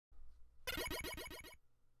Fighting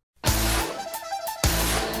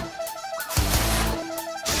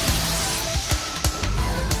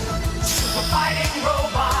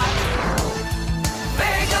robot,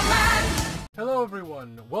 Megaman! Hello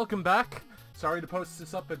everyone, welcome back. Sorry to post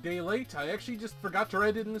this up a day late, I actually just forgot to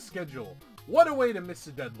write it in the schedule. What a way to miss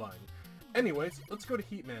a deadline. Anyways, let's go to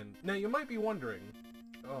Heatman. Now you might be wondering,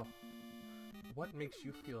 oh, what makes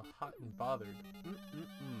you feel hot and bothered?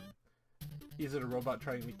 Is it a robot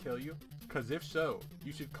trying to kill you? Cause if so,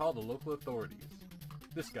 you should call the local authorities.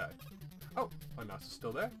 This guy. Oh, my mouse is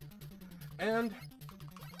still there. And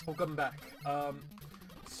welcome back.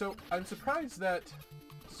 So I'm surprised that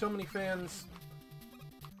so many fans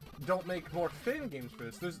don't make more fan games for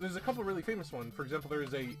this. There's a couple really famous ones. For example, there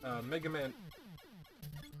is a Megaman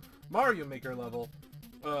Mario Maker level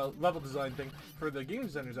design thing for the game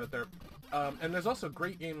designers out there. And there's also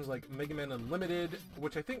great games like Mega Man Unlimited,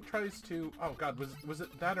 which I think tries to... Oh god, was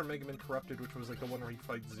it that or Mega Man Corrupted, which was like the one where he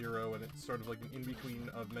fights Zero, and it's sort of like an in-between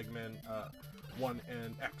of Mega Man 1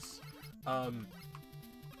 and X.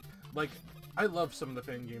 Like, I love some of the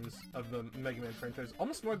fan games of the Mega Man franchise,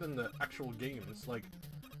 almost more than the actual games. Like,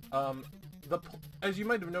 as you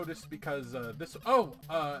might have noticed, because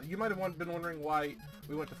you might have been wondering why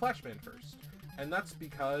we went to Flashman first. And that's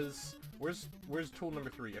because, where's tool number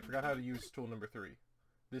 3? I forgot how to use tool number 3.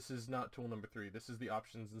 This is not tool number 3. This is the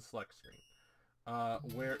options and select screen.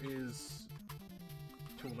 Where is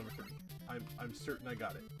tool number 3? I'm certain I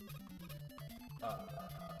got it.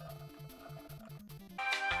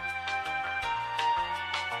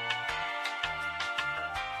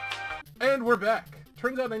 And we're back!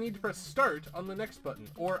 Turns out I need to press start on the next button,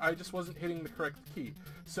 or I just wasn't hitting the correct key.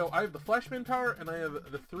 So I have the Flashman power, and I have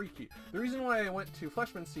the 3 key. The reason why I went to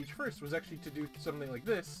Flashman stage first was actually to do something like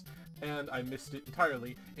this, and I missed it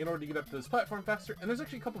entirely, in order to get up to this platform faster. And there's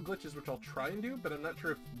actually a couple glitches which I'll try and do, but I'm not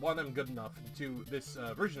sure if, one, I'm good enough to this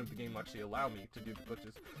version of the game will actually allow me to do the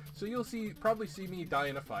glitches. So you'll probably see me die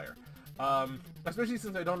in a fire. Especially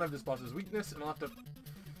since I don't have this boss's weakness, and I'll have to...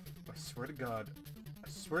 I swear to God. I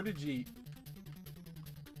swear to G.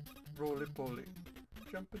 Roly-poly.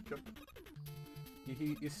 Jumpin', jumpin'.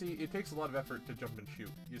 You see, it takes a lot of effort to jump and shoot.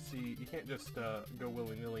 You see, you can't just go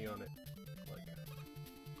willy-nilly on it. Like,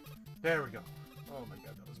 there we go. Oh my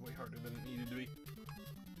god, that was way harder than it needed to be.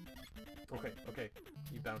 Okay,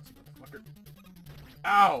 you bouncy motherfucker.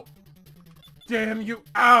 Ow! Damn you!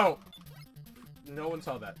 Ow! No one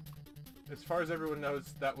saw that. As far as everyone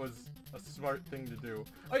knows, that was a smart thing to do.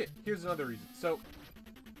 Oh yeah, here's another reason. So,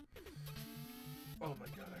 oh my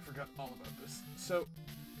god, I forgot all about this. So,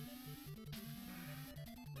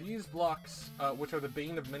 these blocks, which are the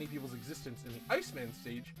bane of many people's existence in the Iceman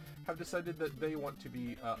stage, have decided that they want to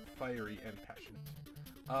be fiery and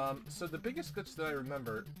passionate. So the biggest glitch that I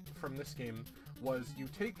remember from this game was you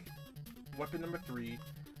take weapon number 3,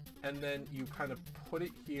 and then you kind of put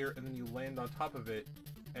it here, and then you land on top of it,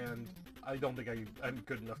 and I don't think I'm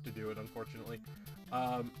good enough to do it, unfortunately.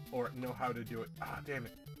 Or know how to do it. Ah, damn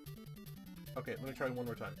it. Okay, let me try one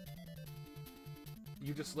more time.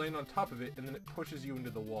 You just land on top of it, and then it pushes you into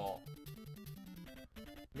the wall.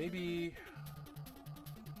 Maybe...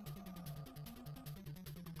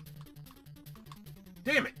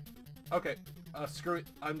 Damn it! Okay, screw it.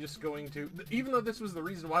 I'm just going to... Even though this was the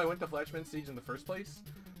reason why I went to Flashman stage in the first place,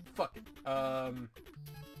 fuck it.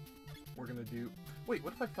 We're gonna do... Wait,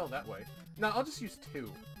 what if I fell that way? No, I'll just use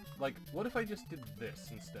 2. Like, what if I just did this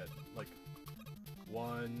instead? Like,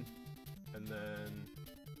 1... And then...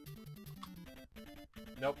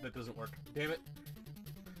 Nope, that doesn't work. Damn it.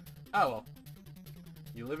 Oh well.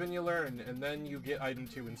 You live and you learn, and then you get item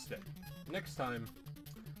 2 instead. Next time,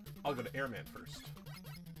 I'll go to Airman first.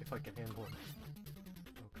 If I can handle him.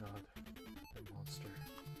 Oh god. That monster.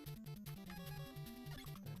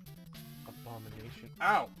 That abomination.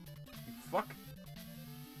 Ow! You fuck!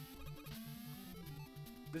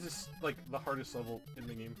 This is, like, the hardest level in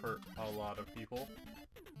the game for a lot of people.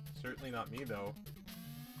 Certainly not me, though.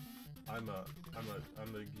 I'm a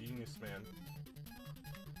genius man.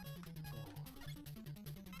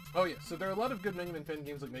 Oh yeah, so there are a lot of good Mega Man fan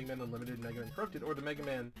games like Mega Man Unlimited, Mega Man Corrupted, or the Mega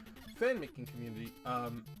Man fan-making community,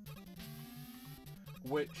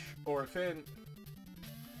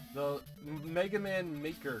 the Mega Man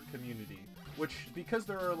Maker community, which, because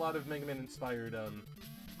there are a lot of Mega Man inspired,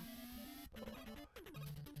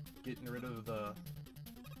 getting rid of the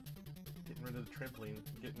trampoline,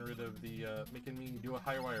 getting rid of the, making me do a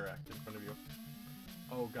high wire act in front of you.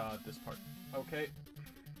 Oh god, this part. Okay.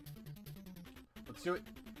 Let's do it.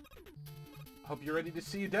 Hope you're ready to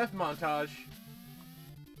see a death montage.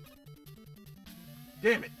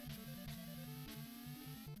 Damn it!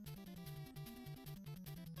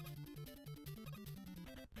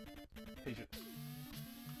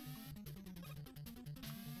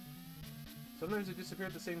 Sometimes they disappear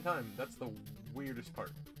at the same time. That's the weirdest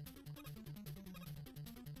part.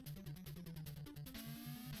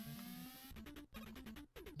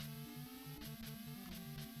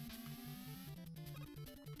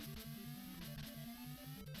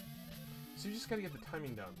 So you just gotta get the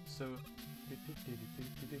timing down. So...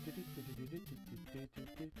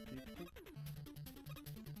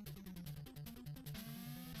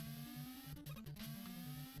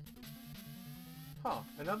 Huh,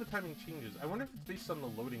 and now the timing changes. I wonder if it's based on the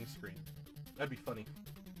loading screen. That'd be funny.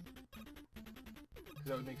 Because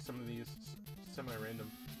that would make some of these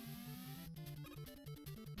semi-random.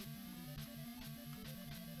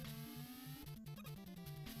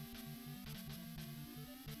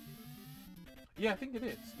 Yeah, I think it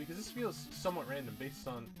is, because this feels somewhat random based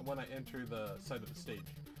on when I enter the side of the stage.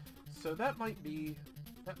 So that might mean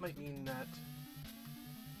that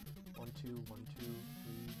 1, 2, 1, 2, 3,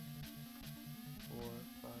 4,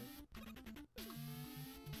 5.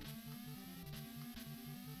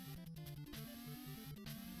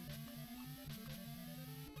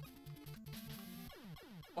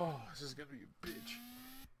 Oh, this is gonna be a bitch.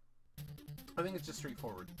 I think it's just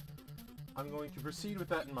straightforward. I'm going to proceed with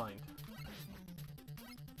that in mind.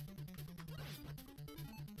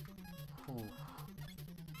 Ooh.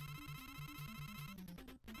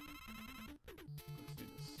 Let's do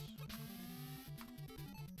this.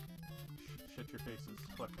 Shut your faces,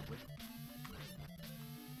 collectively.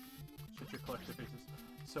 Shut your collective faces.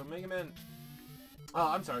 So, Mega Man...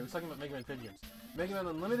 I'm sorry, I was talking about Mega Man fan games. Mega Man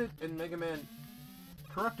Unlimited and Mega Man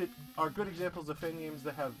Corrupted are good examples of fan games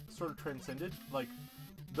that have sort of transcended. Like,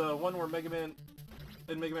 the one where Mega Man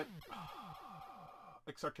and Mega Man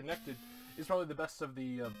X are connected is probably the best of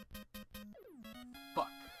the... Fuck.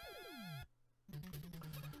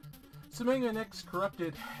 So Mega Man X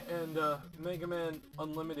Corrupted and Mega Man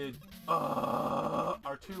Unlimited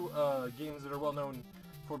are two games that are well known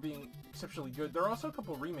for being exceptionally good. There are also a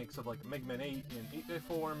couple remakes of like Mega Man 8 in 8-bit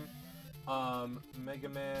form, Mega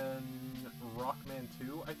Man Rockman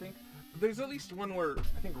 2, I think. There's at least one where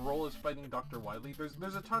I think Roll is fighting Dr.Wily.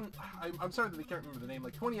 There's a ton. I'm sorry that I can't remember the name.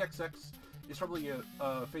 Like 20XX is probably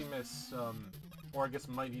a famous. Or I guess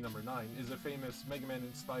Mighty Number 9 is a famous Mega Man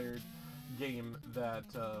inspired game that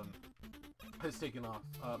has taken off.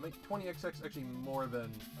 20XX actually more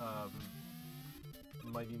than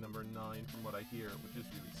Mighty Number 9 from what I hear, which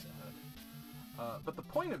is really sad. But the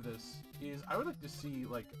point of this is I would like to see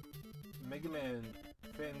like Mega Man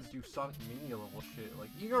fans do Sonic Mania level shit. Like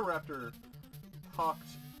Egoraptor talked,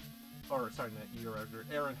 or sorry, not Egoraptor,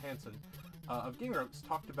 Aaron Hansen of Game Ropes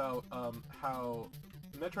talked about how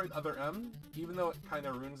Metroid Other M, even though it kind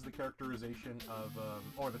of ruins the characterization of,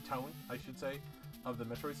 or the tone, I should say, of the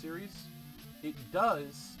Metroid series, it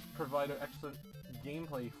does provide an excellent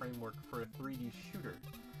gameplay framework for a 3D shooter.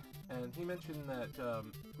 And he mentioned that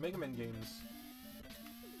Mega Man games,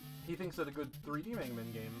 he thinks that a good 3D Mega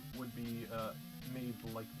Man game would be made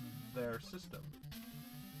like their system.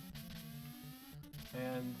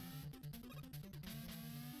 And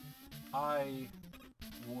I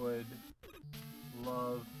would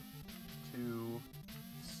love to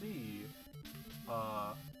see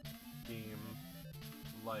a game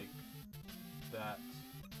like that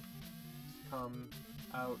come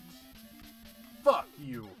out. Fuck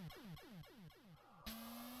you!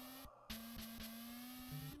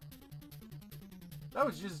 That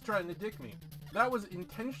was just trying to dick me. That was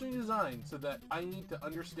intentionally designed so that I need to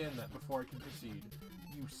understand that before I can proceed.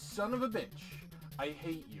 You son of a bitch. I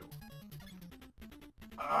hate you.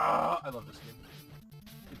 I love this game.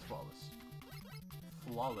 It's flawless.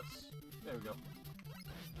 Flawless. There we go.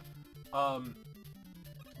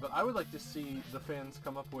 But I would like to see the fans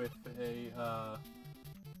come up with a,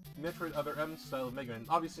 Metroid Other M style of Mega Man.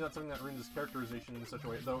 Obviously not something that ruins his characterization in such a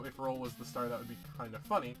way, though if Roll was the star that would be kind of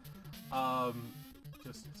funny.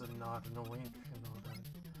 Just as a nod and a wink and all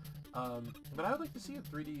that. But I would like to see a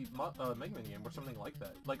 3D Mega Man game or something like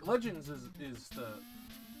that. Like, Legends is the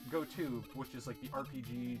go-to, which is like the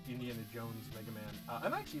RPG Indiana Jones Mega Man.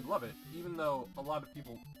 And I actually love it, even though a lot of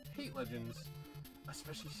people hate Legends,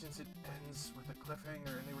 especially since it ends with a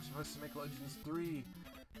cliffhanger and they were supposed to make Legends 3.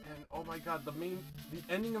 And oh my god, the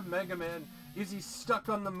ending of Mega Man is he's stuck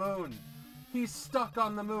on the moon. He's stuck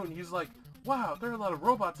on the moon. He's like, wow, there are a lot of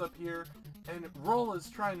robots up here, and Roll is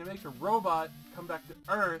trying to make a robot come back to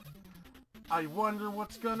Earth. I wonder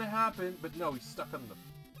what's gonna happen. But no, he's stuck on the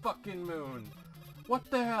fucking moon. What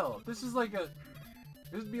the hell? This is like this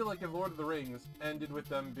would be like if Lord of the Rings ended with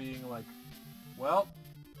them being like, well,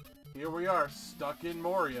 here we are, stuck in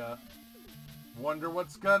Moria. Wonder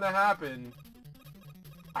what's gonna happen.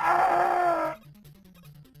 Ah!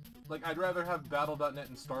 Like, I'd rather have Battle.net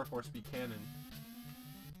and Star Force be canon.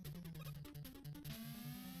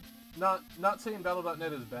 Not saying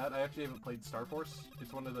Battle.net is bad. I actually haven't played Star Force.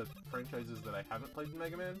 It's one of the franchises that I haven't played in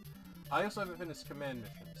Mega Man. I also haven't finished Command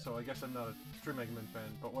Mission, so I guess I'm not a true Mega Man fan,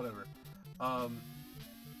 but whatever.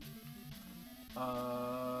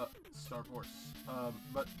 Star Force.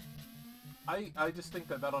 But I just think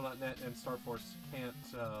that Battle.net and Star Force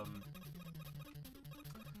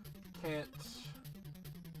can't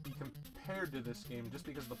be compared to this game just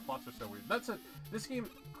because the plots are so weird. That said, this game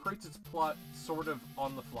creates its plot sort of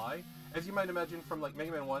on the fly. As you might imagine from, like,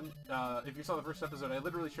 Mega Man 1, if you saw the first episode, I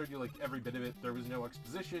literally showed you, like, every bit of it. There was no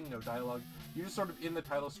exposition, no dialogue. You're just sort of in the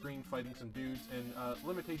title screen fighting some dudes, and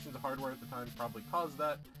limitations of hardware at the time probably caused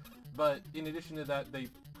that. But in addition to that, they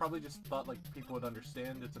probably just thought, like, people would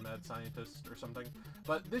understand it's a mad scientist or something.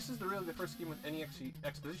 But this is really the first game with any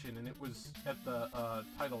exposition, and it was at the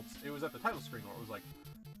it was at the title screen where it was like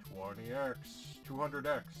 20x,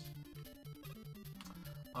 200x.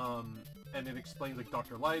 And it explains, like,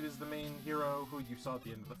 Dr.Wily is the main hero, who you saw at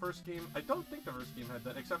the end of the first game. I don't think the first game had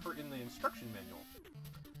that, except for in the instruction manual.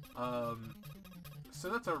 So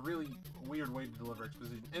that's a really weird way to deliver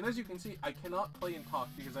exposition. And as you can see, I cannot play and talk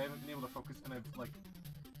because I haven't been able to focus, and I've, like,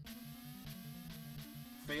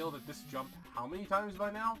 failed at this jump how many times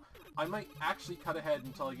by now? I might actually cut ahead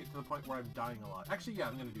until I get to the point where I'm dying a lot. Actually, yeah,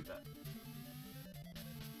 I'm gonna do that.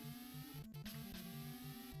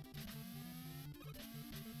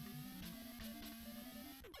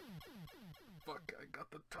 Fuck, I got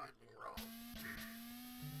the timing wrong.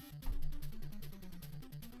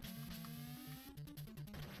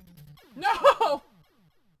 No!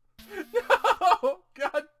 No!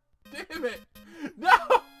 God damn it!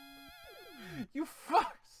 No! You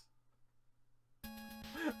fucks!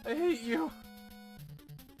 I hate you!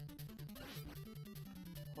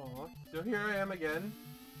 Oh, so here I am again.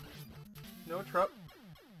 No trouble.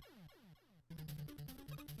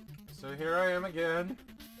 So here I am again.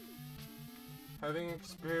 Having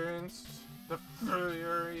experienced the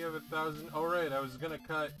fury of 1,000... Oh right, I was gonna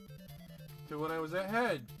cut to when I was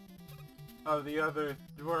ahead of the other,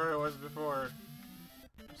 where I was before,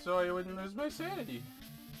 so I wouldn't lose my sanity.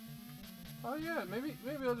 Oh yeah, maybe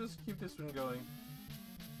I'll just keep this one going.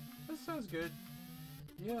 That sounds good.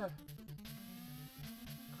 Yeah.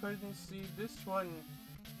 Couldn't see this one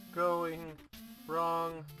going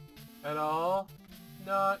wrong at all.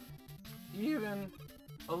 Not even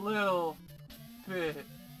a little bit.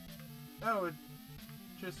 That would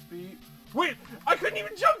just be... Wait! I couldn't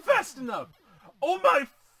even jump fast enough! Oh my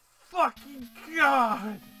fucking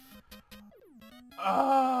god!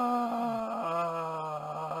 I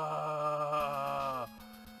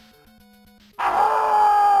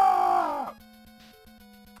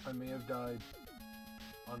may have died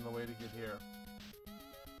on the way to get here.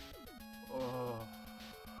 Oh.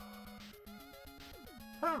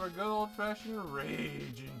 Have a good old-fashioned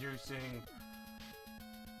rage-inducing.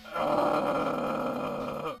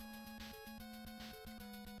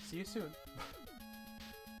 See you soon.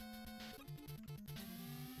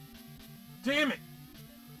 Damn it!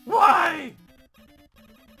 Why?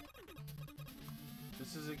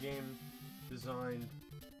 This is a game designed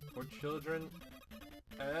for children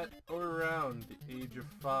at or around the age of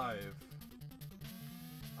 5.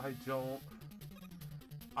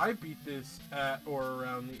 I beat this at or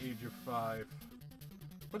around the age of 5.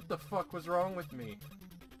 What the fuck was wrong with me?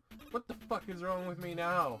 What the fuck is wrong with me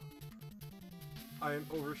now? I am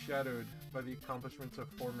overshadowed by the accomplishments of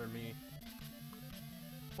former me.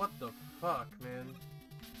 What the fuck, man?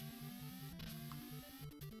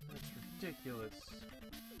 That's ridiculous.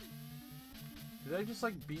 Did I just,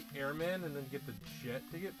 like, beat Airman and then get the jet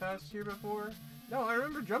to get past here before? No, I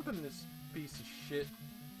remember jumping this piece of shit.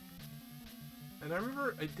 And I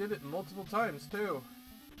remember I did it multiple times, too.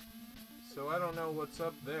 So I don't know what's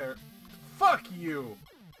up there. Fuck you!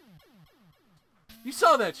 You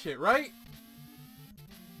saw that shit, right?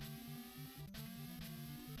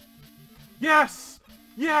 Yes!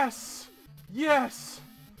 Yes! Yes!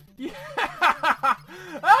 Yeah!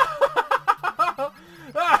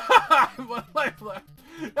 One life left.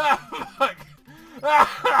 Fuck.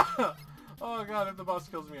 Oh god, if the boss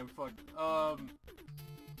kills me, I'm fucked. Oh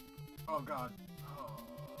god. Oh,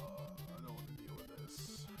 I don't want to deal with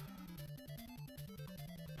this.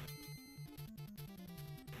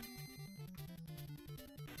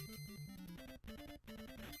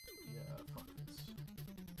 Yeah, fuck this.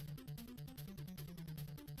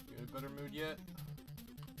 You in a better mood yet?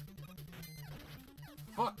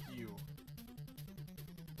 Fuck you!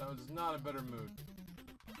 That was not a better mood.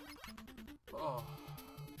 Oh,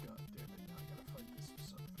 god damn it, now I gotta fight this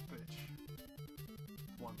son of a bitch.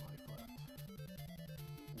 One life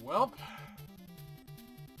Welp.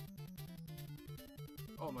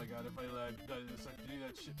 Oh my god, if I died this, I have to do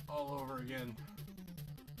that shit all over again.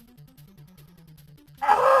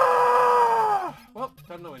 Ah! Well,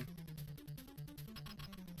 time to win.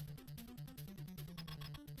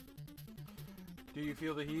 Do you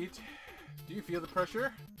feel the heat? Do you feel the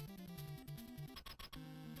pressure?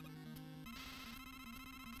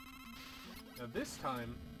 Now this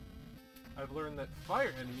time, I've learned that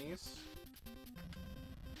fire enemies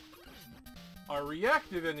are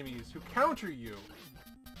reactive enemies who counter you.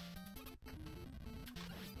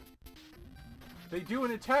 They do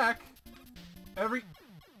an attack every...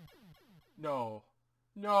 No.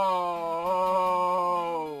 No!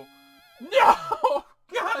 No!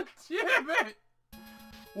 God damn it!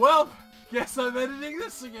 Well, guess I'm editing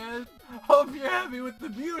this again. Hope you're happy with the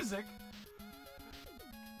music.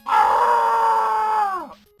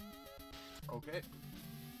 Ah! Okay.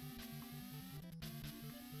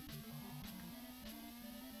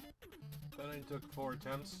 That only took 4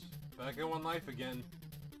 attempts. Back at 1 life again.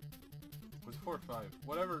 Was 4 or 5?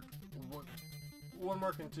 Whatever. One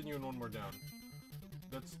more continue and 1 more down.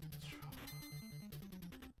 That's...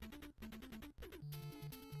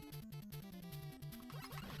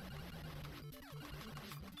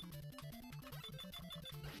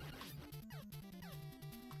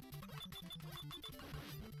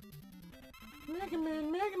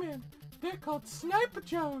 Megaman! They're called Sniper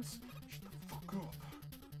Joes! Shut the fuck up.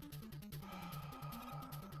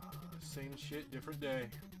 Same shit, different day.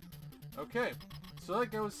 Okay, so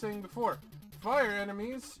like I was saying before, fire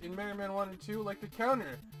enemies in Mega Man 1 and 2 like to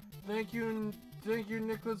counter. Thank you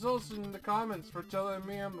Nicklas Olsson in the comments for telling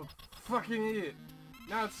me I'm a fucking idiot.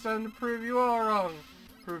 Now it's time to prove you all wrong.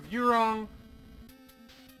 Prove you wrong.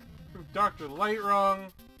 Prove Dr. Light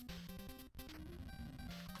wrong.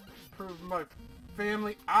 Prove my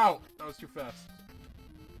family... Ow! That was too fast.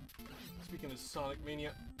 Speaking of Sonic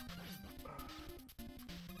Mania...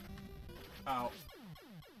 Ow.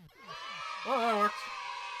 Oh, that worked.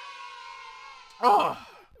 Oh!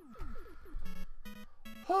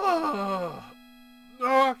 Oh!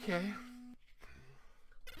 Okay.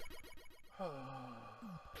 Oh.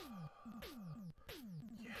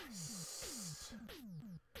 Yes.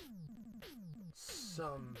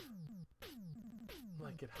 Some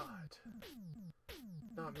like it hot.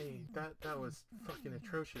 Not me. That was fucking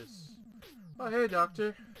atrocious. Oh, hey,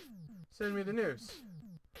 doctor. Send me the news.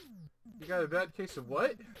 You got a bad case of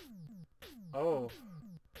what? Oh.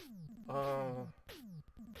 Oh.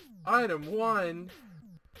 Item 1.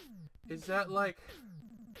 Is that like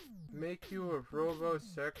make you a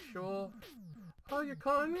robosexual? Oh, you're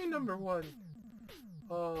calling me number 1.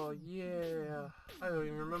 Oh, yeah. I don't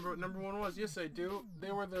even remember what number 1 was. Yes, I do.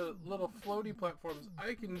 They were the little floaty platforms.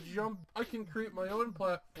 I can jump. I can create my own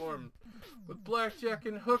platform with blackjack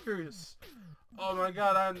and hookers. Oh my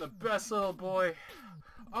god, I'm the best little boy.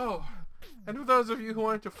 Oh, and for those of you who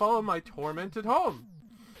wanted to follow my torment at home,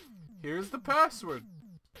 here's the password.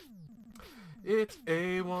 It's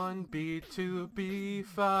A1, B2,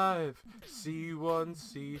 B5, C1,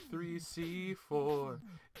 C3, C4,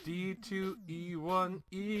 D2, E1,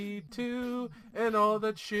 E2, and all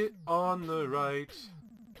that shit on the right.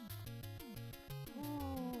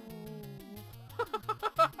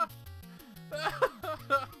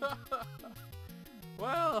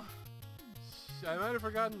 Well, I might have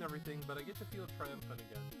forgotten everything, but I get to feel triumphant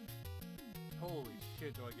again. Holy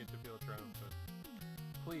shit, do I get to feel triumphant.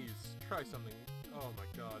 Please, try something. Oh my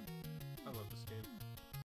god. I love this game.